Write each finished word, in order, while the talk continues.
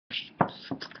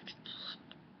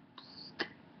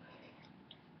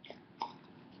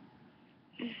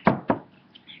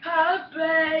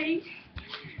face.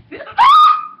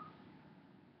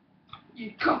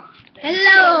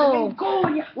 Hello!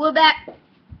 We're back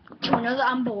to another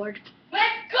on board. Let's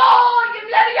go, you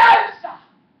Leviosa!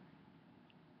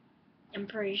 I'm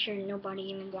pretty sure nobody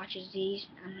even watches these.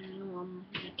 I don't know I'm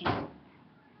making.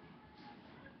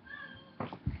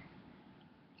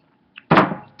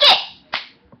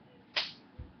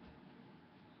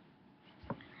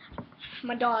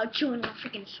 My dog chewing my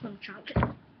freaking swim trunk.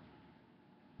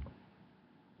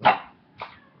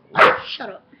 Shut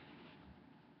up.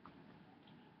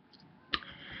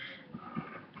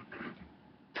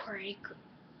 Pretty good.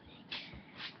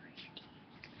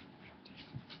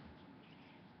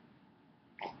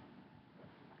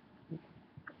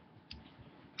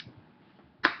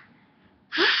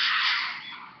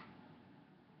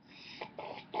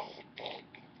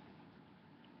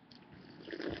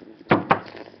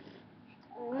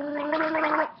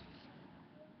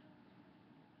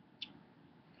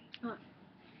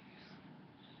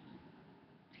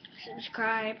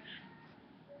 Subscribe,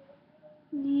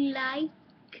 like.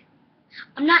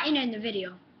 I'm not in the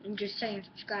video. I'm just saying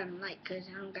subscribe and like because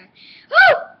I don't got.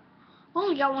 Oh!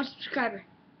 Only got one subscriber.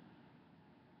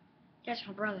 That's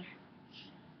my brother.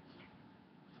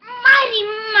 Mighty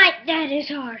Mike, that is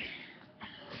hard.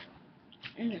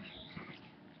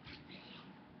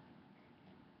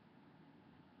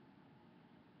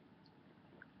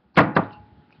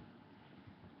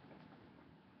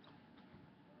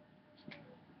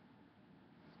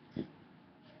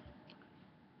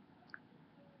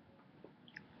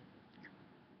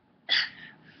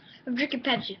 I'm drinking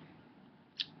Pepsi,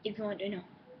 if you want to know.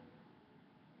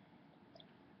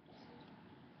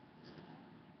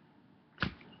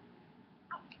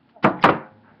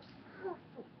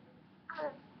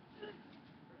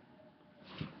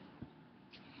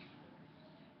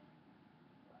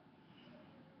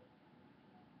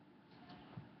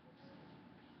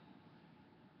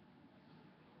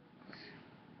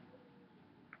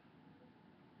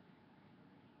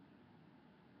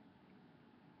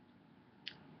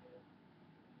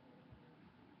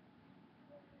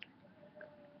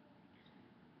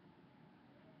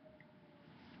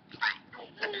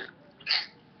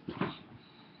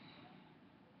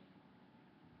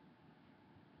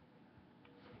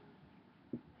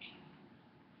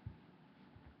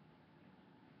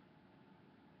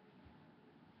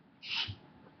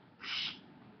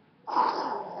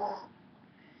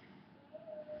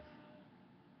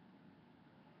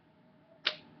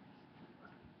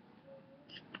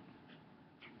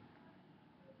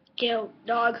 Kill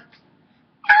dog.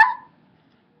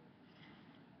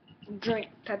 Drink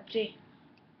Pepsi.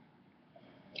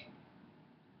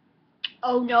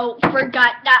 Oh no,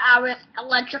 forgot that I was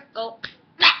electrical.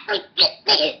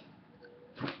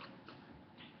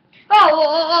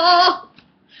 Oh!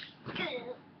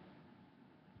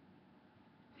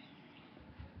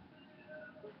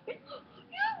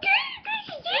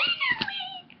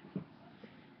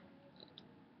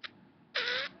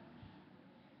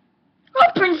 Oh,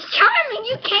 Prince Charming,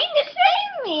 you came to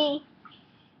save me.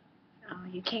 Oh,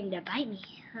 you came to bite me.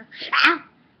 Huh?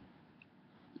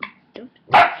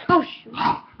 Ow! Oh, shoot.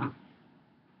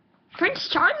 Prince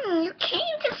Charming, you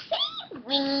came to save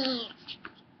me.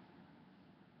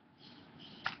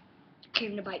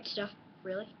 Came to bite stuff,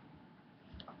 really?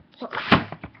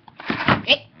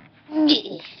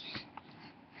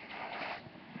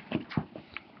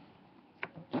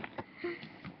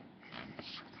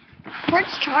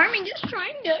 Prince Charming just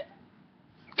trying to.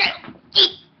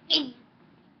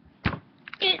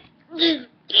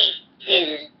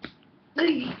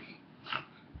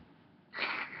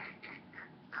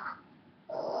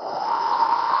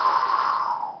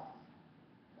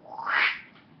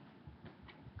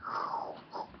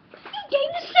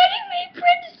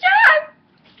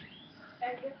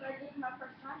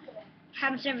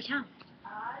 Happens every time.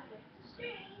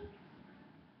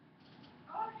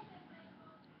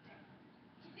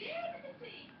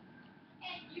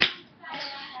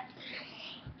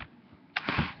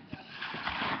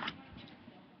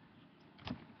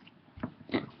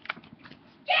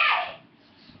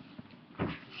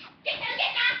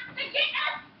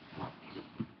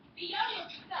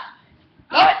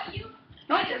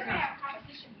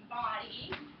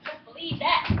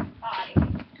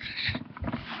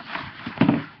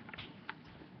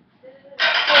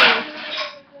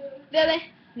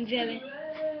 Very.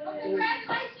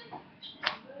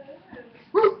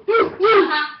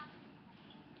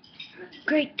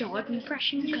 Great dog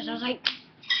impression because I was like.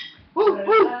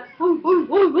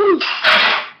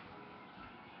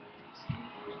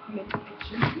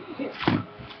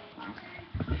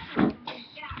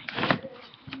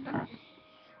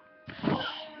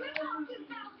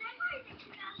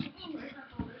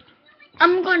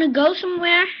 gonna go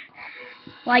somewhere.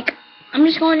 Like, I'm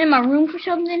just going in my room for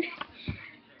something.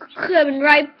 Coming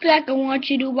right back. I want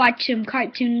you to watch some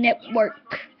Cartoon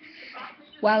Network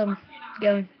while I'm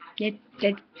going. Okay.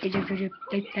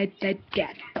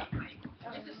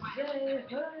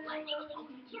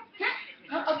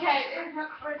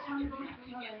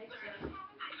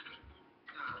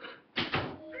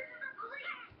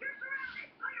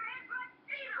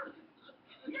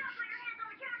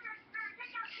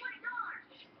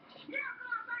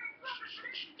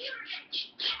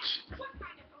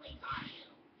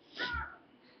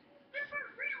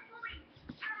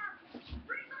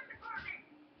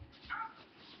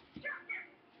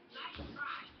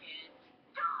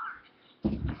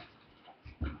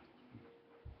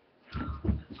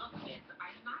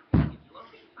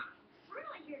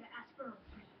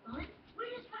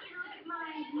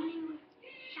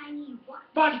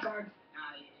 Bodyguard.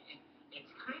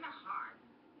 It's kind of hard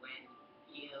when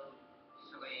you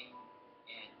swing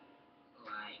it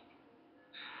like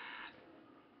that.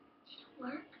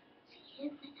 Work to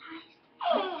hypnotize.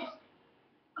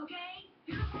 Okay?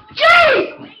 Gee!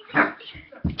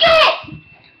 Get!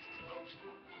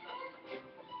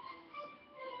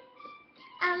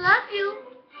 I love you.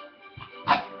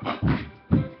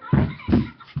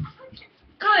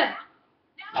 Good.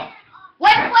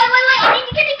 Wait. I need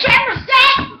to get the camera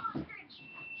set.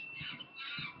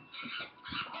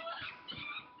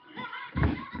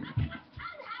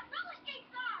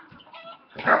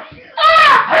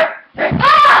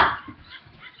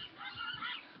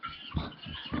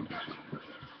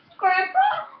 Grandpa?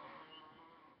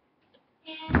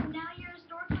 And now you're a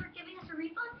store clerk giving us a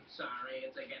refund? Sorry,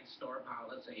 it's against store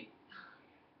policy.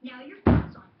 Now your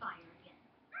phone's on fire again.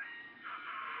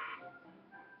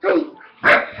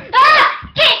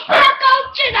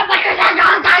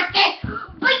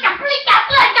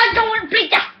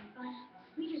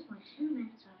 We just want 2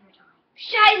 minutes of your time.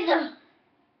 Shiza.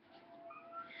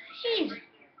 Shiza.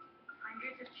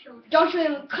 Hundreds of children. Don't you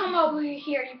even come over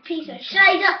here, you piece of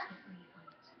shiza.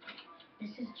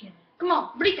 This is Jimmy. Come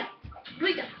on, Brita.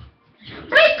 Brita.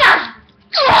 Brita!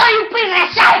 Oh, you piece of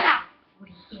shiza. What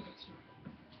do you give it to?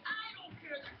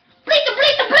 Brita,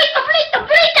 Brita, Brita, Brita,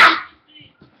 Brita.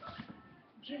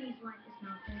 Jimmy's life is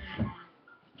not very bad.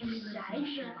 And we live in a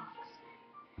shoebox.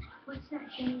 What's that,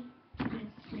 Jimmy?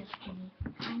 Yes, Jimmy.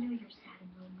 I know you're sad and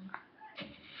lonely.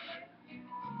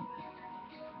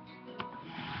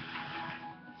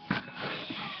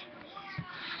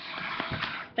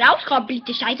 But I was called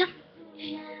Brita Shiza.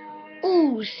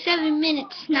 Ooh, 7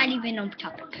 minutes, not even on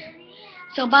topic.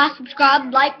 So bye,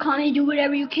 subscribe, like, comment, do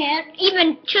whatever you can.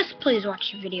 Even just please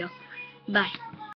watch the video. Bye.